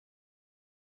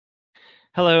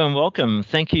Hello and welcome.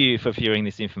 Thank you for viewing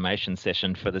this information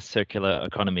session for the Circular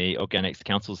Economy Organics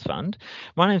Councils Fund.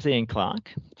 My name is Ian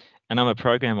Clark, and I'm a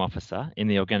Program Officer in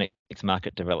the Organics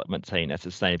Market Development Team at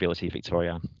Sustainability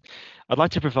Victoria. I'd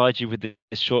like to provide you with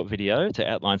this short video to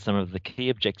outline some of the key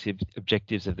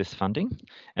objectives of this funding,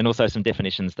 and also some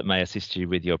definitions that may assist you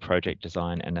with your project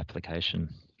design and application.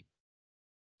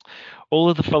 All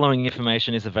of the following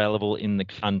information is available in the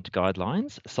fund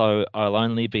guidelines, so I'll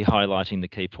only be highlighting the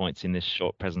key points in this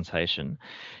short presentation.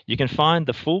 You can find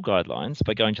the full guidelines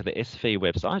by going to the SV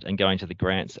website and going to the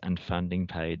grants and funding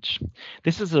page.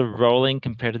 This is a rolling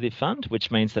competitive fund,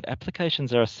 which means that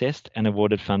applications are assessed and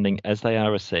awarded funding as they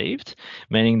are received,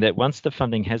 meaning that once the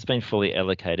funding has been fully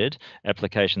allocated,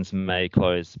 applications may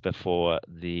close before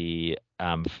the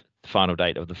final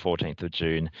date of the 14th of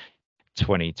June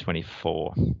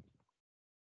 2024.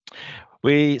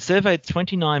 We surveyed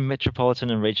 29 metropolitan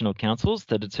and regional councils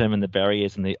to determine the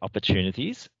barriers and the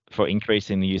opportunities for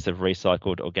increasing the use of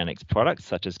recycled organics products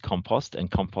such as compost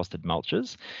and composted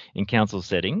mulches in council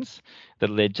settings that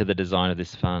led to the design of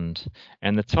this fund.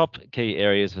 And the top key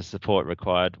areas of support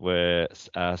required were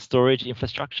storage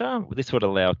infrastructure. This would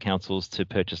allow councils to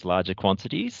purchase larger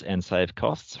quantities and save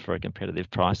costs for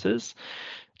competitive prices.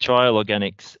 Trial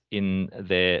organics in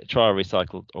their trial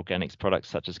recycled organics products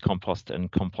such as compost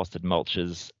and composted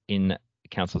mulches in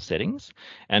council settings,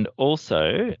 and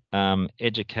also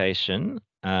education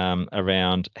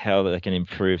around how they can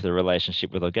improve the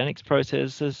relationship with organics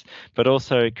processes, but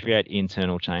also create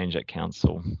internal change at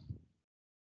council.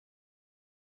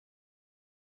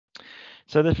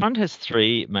 So the fund has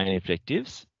three main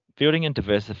objectives: building and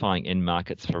diversifying end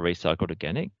markets for recycled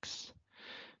organics,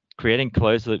 creating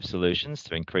closed-loop solutions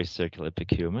to increase circular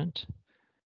procurement,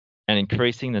 and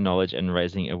increasing the knowledge and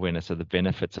raising awareness of the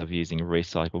benefits of using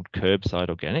recycled kerbside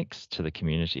organics to the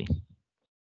community.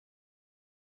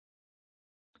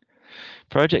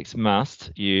 Projects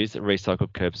must use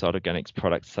recycled kerbside organics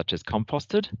products such as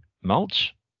composted,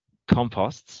 mulch,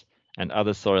 composts, and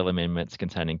other soil amendments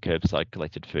containing kerbside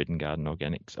collected food and garden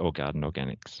organics or garden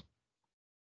organics.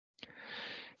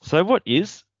 So what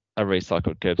is a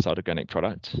recycled kerbside organic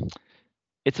product?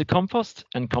 It's a compost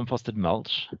and composted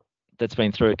mulch that's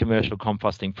been through a commercial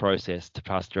composting process to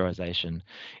pasteurisation.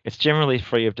 It's generally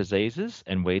free of diseases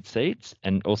and weed seeds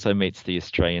and also meets the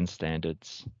Australian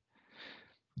standards.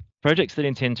 Projects that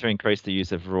intend to increase the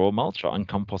use of raw mulch or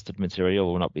uncomposted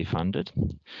material will not be funded.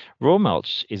 Raw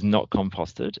mulch is not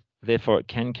composted, therefore it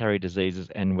can carry diseases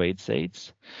and weed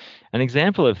seeds. An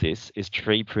example of this is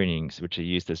tree prunings, which are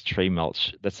used as tree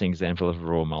mulch. That's an example of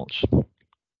raw mulch.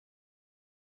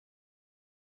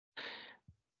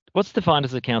 What's defined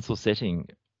as a council setting?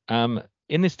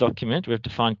 In this document, we've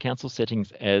defined council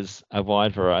settings as a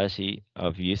wide variety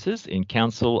of uses in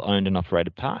council-owned and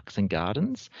operated parks and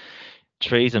gardens,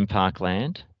 trees and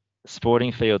parkland,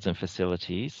 sporting fields and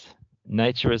facilities,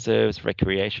 nature reserves,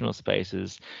 recreational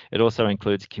spaces. It also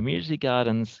includes community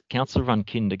gardens, council-run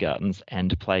kindergartens,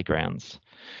 and playgrounds.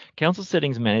 Council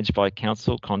settings managed by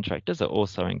council contractors are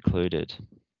also included.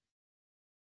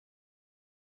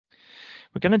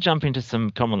 We're going to jump into some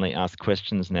commonly asked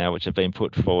questions now, which have been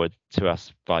put forward to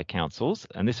us by councils,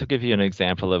 and this will give you an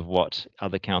example of what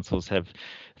other councils have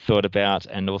thought about,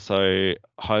 and also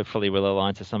hopefully will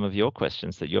align to some of your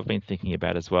questions that you've been thinking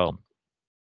about as well.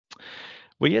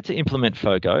 We're yet to implement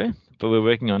FOGO, but we're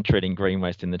working on treating green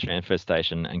waste in the transfer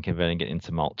station and converting it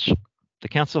into mulch. The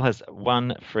council has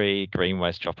one free green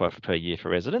waste drop-off per year for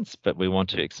residents, but we want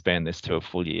to expand this to a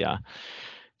full year.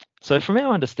 So from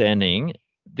our understanding,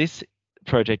 this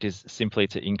project is simply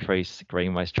to increase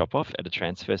green waste drop-off at a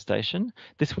transfer station.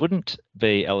 This wouldn't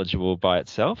be eligible by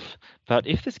itself, but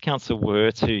if this council were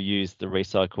to use the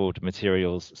recycled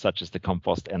materials such as the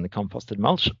compost and the composted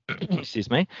mulch,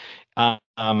 excuse me,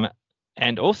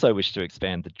 and also wish to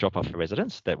expand the drop-off for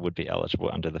residents, that would be eligible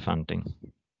under the funding.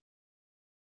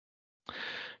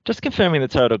 Just confirming the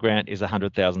total grant is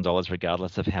 $100,000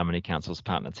 regardless of how many councils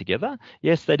partner together.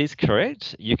 Yes, that is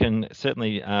correct. You can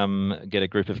certainly get a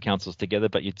group of councils together,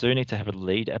 but you do need to have a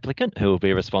lead applicant who will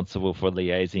be responsible for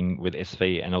liaising with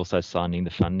SV and also signing the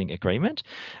funding agreement,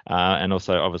 and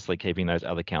also obviously keeping those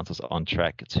other councils on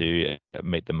track to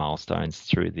meet the milestones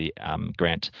through the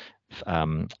grant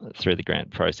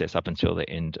process up until the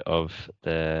end of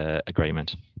the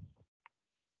agreement.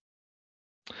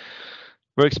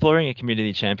 We're exploring a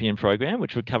community champion program,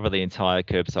 which would cover the entire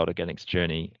kerbside organics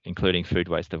journey, including food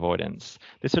waste avoidance.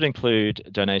 This would include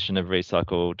donation of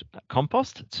recycled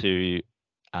compost to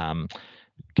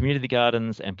community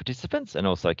gardens and participants, and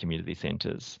also community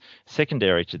centres.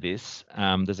 Secondary to this,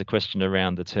 there's a question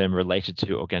around the term related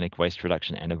to organic waste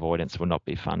reduction and avoidance will not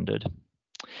be funded.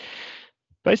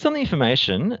 Based on the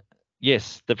information,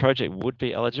 yes, the project would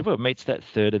be eligible. It meets that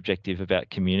third objective about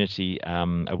community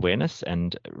awareness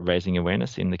and raising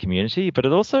awareness in the community, but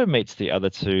it also meets the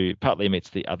other two, partly meets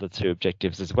the other two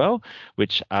objectives as well,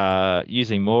 which are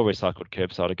using more recycled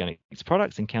curbside organics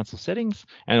products in council settings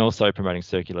and also promoting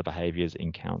circular behaviours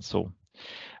in council.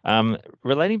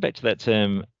 Relating back to that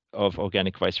term of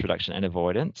organic waste reduction and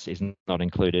avoidance is not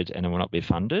included and it will not be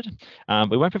funded.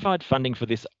 We won't provide funding for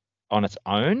this on its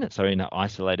own, so in an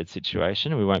isolated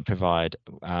situation, we won't provide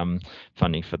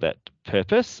funding for that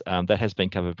purpose. That has been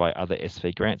covered by other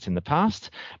SV grants in the past,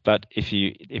 but if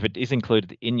it is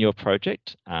included in your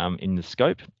project in the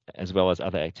scope as well as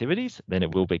other activities, then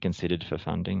it will be considered for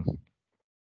funding.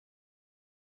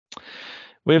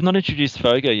 We have not introduced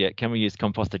FOGO yet. Can we use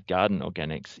composted garden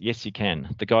organics? Yes, you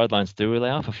can. The guidelines do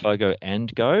allow for FOGO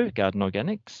and GO garden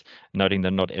organics, noting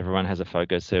that not everyone has a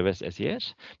FOGO service as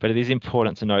yet, but it is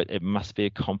important to note it must be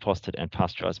a composted and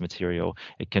pasteurized material.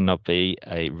 It cannot be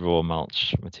a raw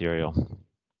mulch material.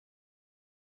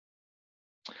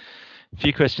 A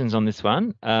few questions on this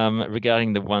one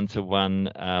regarding the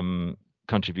one-to-one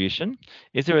contribution.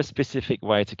 Is there a specific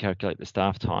way to calculate the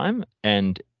staff time,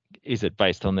 and is it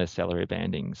based on their salary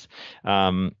bandings?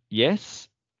 Yes,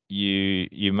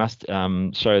 you must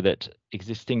show that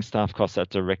existing staff costs are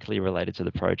directly related to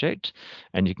the project,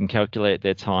 and you can calculate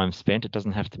their time spent. It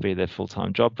doesn't have to be their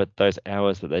full-time job, but those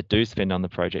hours that they do spend on the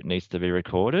project needs to be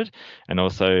recorded and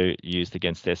also used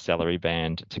against their salary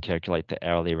band to calculate the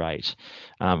hourly rate.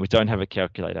 We don't have a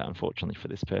calculator, unfortunately, for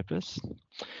this purpose.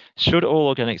 Should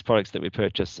all organics products that we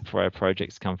purchase for our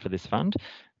projects come for this fund?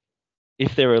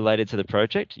 If they're related to the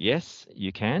project, yes,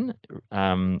 you can.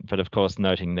 But of course,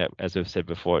 noting that, as we've said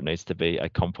before, it needs to be a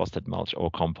composted mulch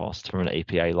or compost from an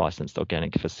EPA licensed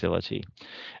organic facility.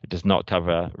 It does not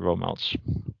cover raw mulch.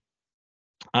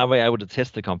 Are we able to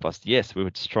test the compost? Yes, we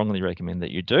would strongly recommend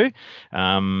that you do.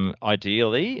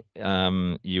 Ideally,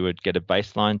 you would get a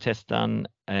baseline test done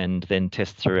and then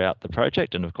test throughout the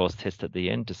project, and of course test at the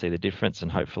end to see the difference and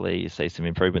hopefully see some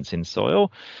improvements in soil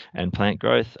and plant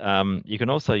growth. You can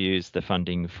also use the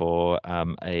funding for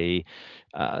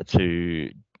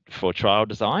for trial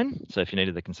design. So if you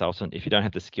needed the consultant, if you don't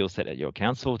have the skill set at your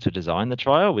council to design the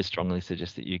trial, we strongly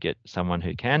suggest that you get someone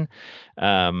who can,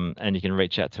 and you can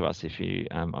reach out to us if you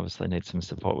obviously need some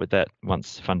support with that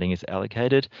once funding is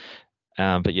allocated.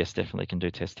 But yes, definitely can do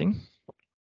testing.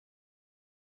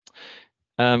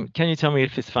 Can you tell me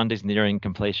if this fund is nearing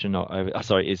completion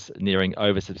or is nearing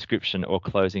oversubscription or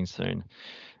closing soon?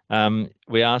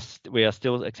 We are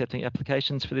still accepting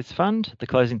applications for this fund. The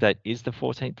closing date is the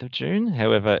 14th of June.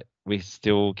 However, we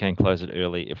still can close it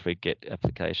early if we get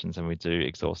applications and we do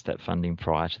exhaust that funding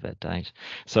prior to that date.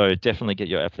 So definitely get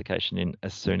your application in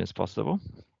as soon as possible.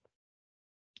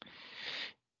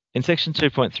 In section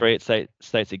 2.3, it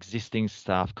states existing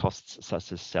staff costs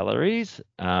such as salaries.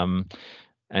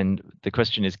 And the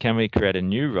question is, can we create a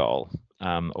new role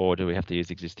or do we have to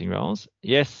use existing roles?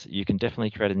 Yes, you can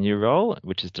definitely create a new role,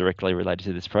 which is directly related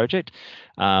to this project,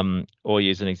 or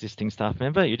use an existing staff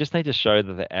member. You just need to show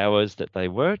that the hours that they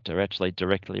worked are actually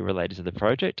directly related to the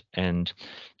project and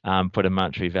put a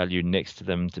monetary value next to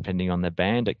them depending on their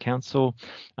band at council.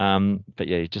 But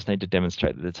yeah, you just need to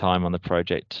demonstrate that the time on the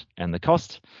project and the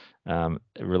cost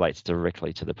relates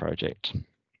directly to the project.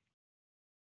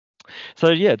 So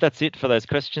yeah, that's it for those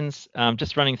questions.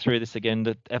 Just running through this again,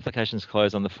 the applications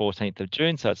close on the 14th of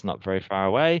June, so it's not very far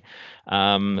away.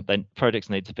 The projects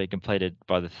need to be completed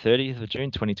by the 30th of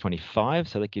June 2025,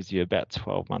 so that gives you about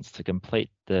 12 months to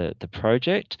complete the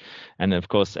project. And of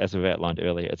course, as we've outlined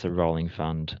earlier, it's a rolling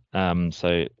fund.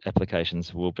 So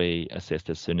applications will be assessed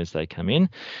as soon as they come in,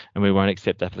 and we won't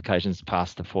accept applications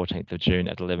past the 14th of June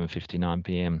at 11:59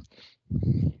 p.m.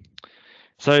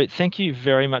 So thank you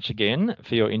very much again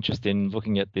for your interest in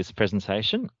looking at this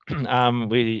presentation.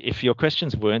 If your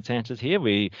questions weren't answered here,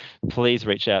 please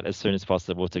reach out as soon as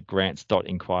possible to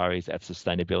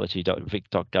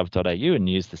grants.inquiries@sustainability.vic.gov.au and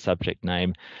use the subject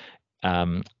name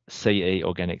CE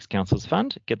Organics Councils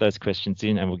Fund. Get those questions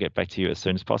in and we'll get back to you as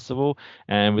soon as possible.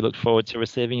 And we look forward to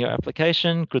receiving your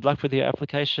application. Good luck with your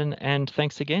application and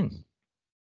thanks again.